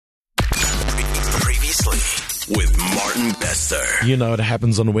with Martin Bester. You know it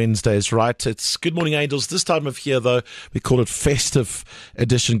happens on Wednesdays, right? It's Good Morning Angels. This time of year, though, we call it Festive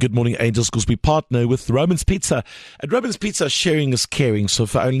Edition Good Morning Angels because we partner with Roman's Pizza. At Roman's Pizza, sharing is caring. So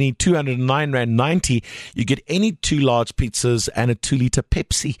for only R209.90, you get any 2 large pizzas and a 2-liter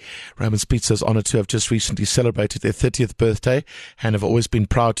Pepsi. Roman's Pizza is honored to have just recently celebrated their 30th birthday and have always been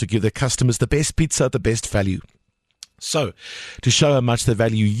proud to give their customers the best pizza at the best value. So, to show how much they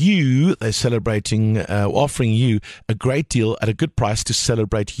value you, they're offering you a great deal at a good price to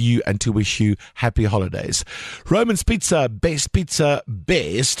celebrate you and to wish you happy holidays. Roman's Pizza, best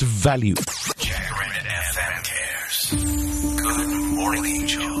value. FM cares. Good Morning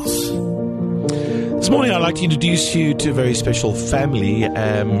Angels. This morning, I'd like to introduce you to a very special family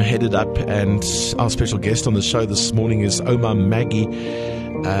headed up, and our special guest on the show this morning is Ouma Maggie,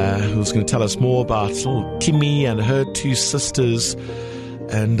 who's going to tell us more about little Kimi and her 2 sisters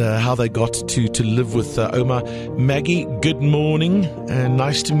and how they got to live with Ouma. Maggie, good morning and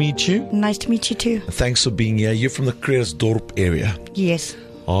nice to meet you. Nice to meet you too. Thanks for being here. You're from the Krugersdorp area. Yes.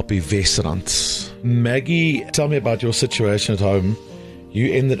 Happy Wesrand. Maggie, tell me about your situation at home.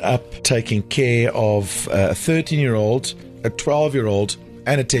 You ended up taking care of a 13-year-old, a 12-year-old,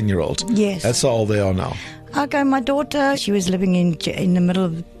 and a 10-year-old. Yes. That's how old they are now. Okay, my daughter, she was living in the middle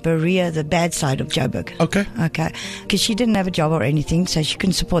of Berea, the bad side of Joburg. Okay. Okay. Because she didn't have a job or anything, so she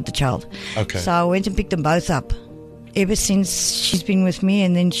couldn't support the child. Okay. So I went and picked them both up. Ever since she's been with me,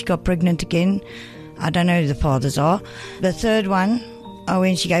 and then she got pregnant again. I don't know who the fathers are. The third one,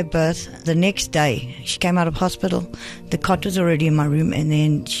 when she gave birth, the next day, she came out of hospital. The cot was already in my room, and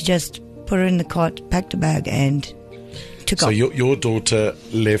then she just put her in the cot, packed a bag, and took off. So your daughter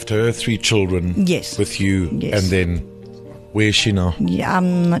left her 3 children Yes. with you, Yes. and then where is she now? Yeah,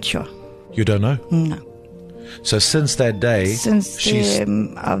 I'm not sure. You don't know? No. So since that day, she's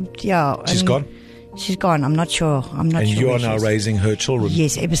gone? She's gone. I'm not sure. And sure you where are she now is. raising her children?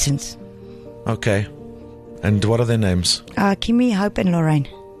 Yes, ever since. Okay. And what are their names? Kimi, Hope and Lorraine.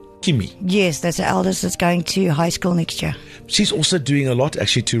 Kimi. Yes, that's the eldest that's going to high school next year. She's also doing a lot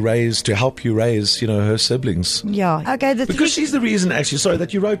actually to help you raise, her siblings. Yeah. Okay. Because she's the reason actually,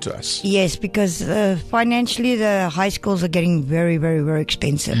 that you wrote to us. Yes, because financially the high schools are getting very, very, very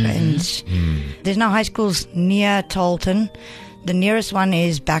expensive. And there's no high schools near Tolton. The nearest one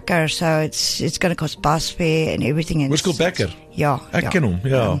is Bakker, so it's going to cost bus fare and everything. Which called Bakker? Yeah. I ken hom,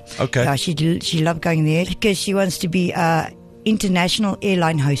 yeah. Okay. Yeah, she loved going there because she wants to be a international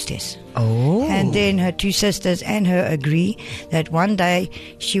airline hostess. Oh. And then her 2 sisters and her agree that one day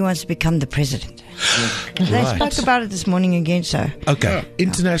she wants to become the president. They spoke about it this morning again, so. Okay.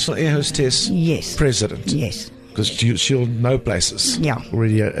 International air hostess. Yes. President. Yes. Because she'll know places. Yeah.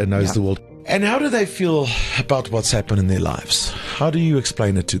 Already knows the world. And how do they feel about what's happened in their lives? How do you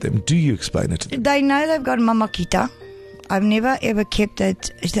explain it to them? Do you explain it to them? They know they've got Mama Kita. I've never ever kept that.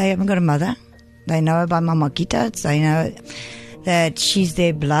 They haven't got a mother. They know about Mama Kita. They know that she's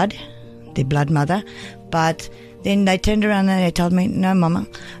their blood mother. But then they turned around and they told me, no, Mama,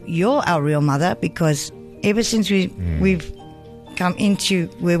 you're our real mother, because ever since we've come into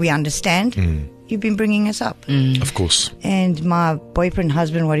where we understand, you've been bringing us up. Of course. And my boyfriend,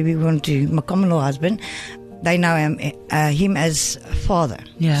 husband, whatever you want to, my common-law husband, they know him as father.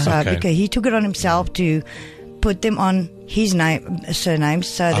 Yeah. So Okay. because he took it on himself to put them on his surnames,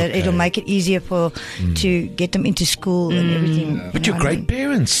 so that it'll make it easier to get them into school and everything. But you're great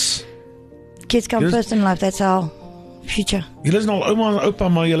parents. Kids come first in life. That's our future. Julle is nou ouma en oupa,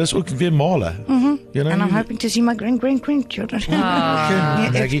 maar julle is ook weer male. And I'm hoping to see my grandchildren. Yeah,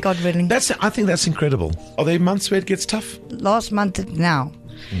 if Maggie, God willing. I think that's incredible. Are there months where it gets tough? Last month now,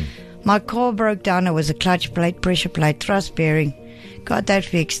 my car broke down. It was a clutch plate, pressure plate, thrust bearing. Got that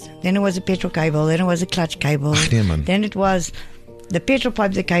fixed. Then it was a petrol cable. Then it was a clutch cable. Nee, man. Then it was the petrol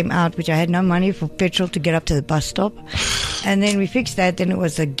pipe that came out, which I had no money for petrol to get up to the bus stop. And then we fixed that. Then it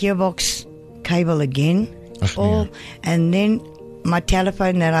was a gearbox cable again. And then my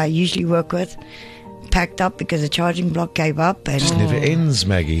telephone that I usually work with packed up because the charging block gave up. And It never ends,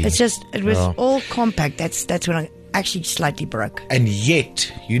 Maggie. it was all compact. That's when I actually slightly broke. And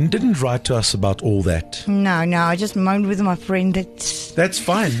yet, you didn't write to us about all that. No, I just moaned with my friend that That's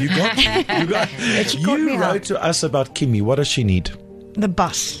fine. You got you wrote to us about Kimi. What does she need? the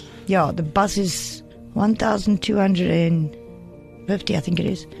bus. Yeah, the bus is 1,250, I think it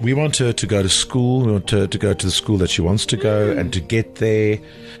is. We want her to go to school. We want her to go to the school that she wants to go, and to get there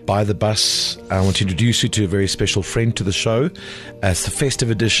by the bus. I want to introduce you to a very special friend to the show. It's the festive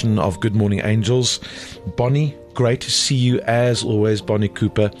edition of Good Morning Angels. Bonnie, great to see you as always, Bonnie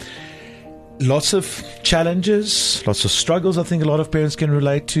Cooper. Lots of challenges, lots of struggles I think a lot of parents can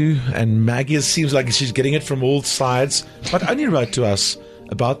relate to. And Maggie, it seems like she's getting it from all sides, but only wrote to us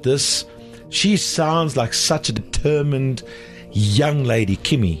about this. She sounds like such a determined young lady.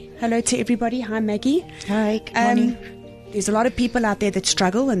 Kimi. Hello to everybody. Hi, Maggie. Hi, good morning. There's a lot of people out there that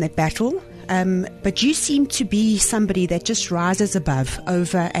struggle and that battle, but you seem to be somebody that just rises above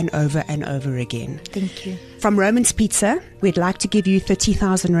over and over and over again. Thank you. From Roman's Pizza, we'd like to give you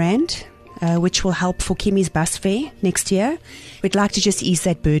 30,000 Rand, which will help for Kimi's bus fare next year. We'd like to just ease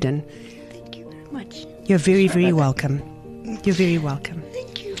that burden. Thank you very much. You're very, very welcome. You're very welcome.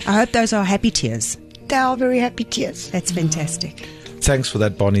 Thank you. I hope those are happy tears. They are very happy tears. That's fantastic. Thanks for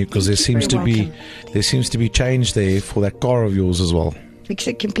that, Bonnie, because there seems to be change there for that car of yours as well. Fix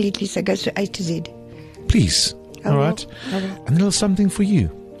it completely so it goes to A to Z. Please. All right. And a little something for you.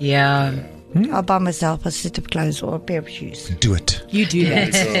 Yeah. I'll buy myself a set of clothes or a pair of shoes. Do it. You do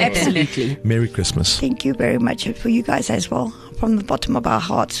that. Absolutely. Merry Christmas. Thank you very much for you guys as well. From the bottom of our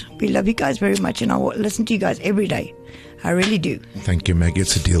hearts, we love you guys very much, and I will listen to you guys every day. I really do. Thank you, Maggie.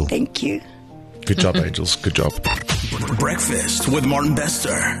 It's a deal. Thank you. Good job, Angels. Good job. Breakfast with Martin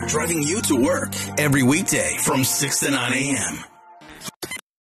Bester, driving you to work every weekday from 6 to 9 a.m.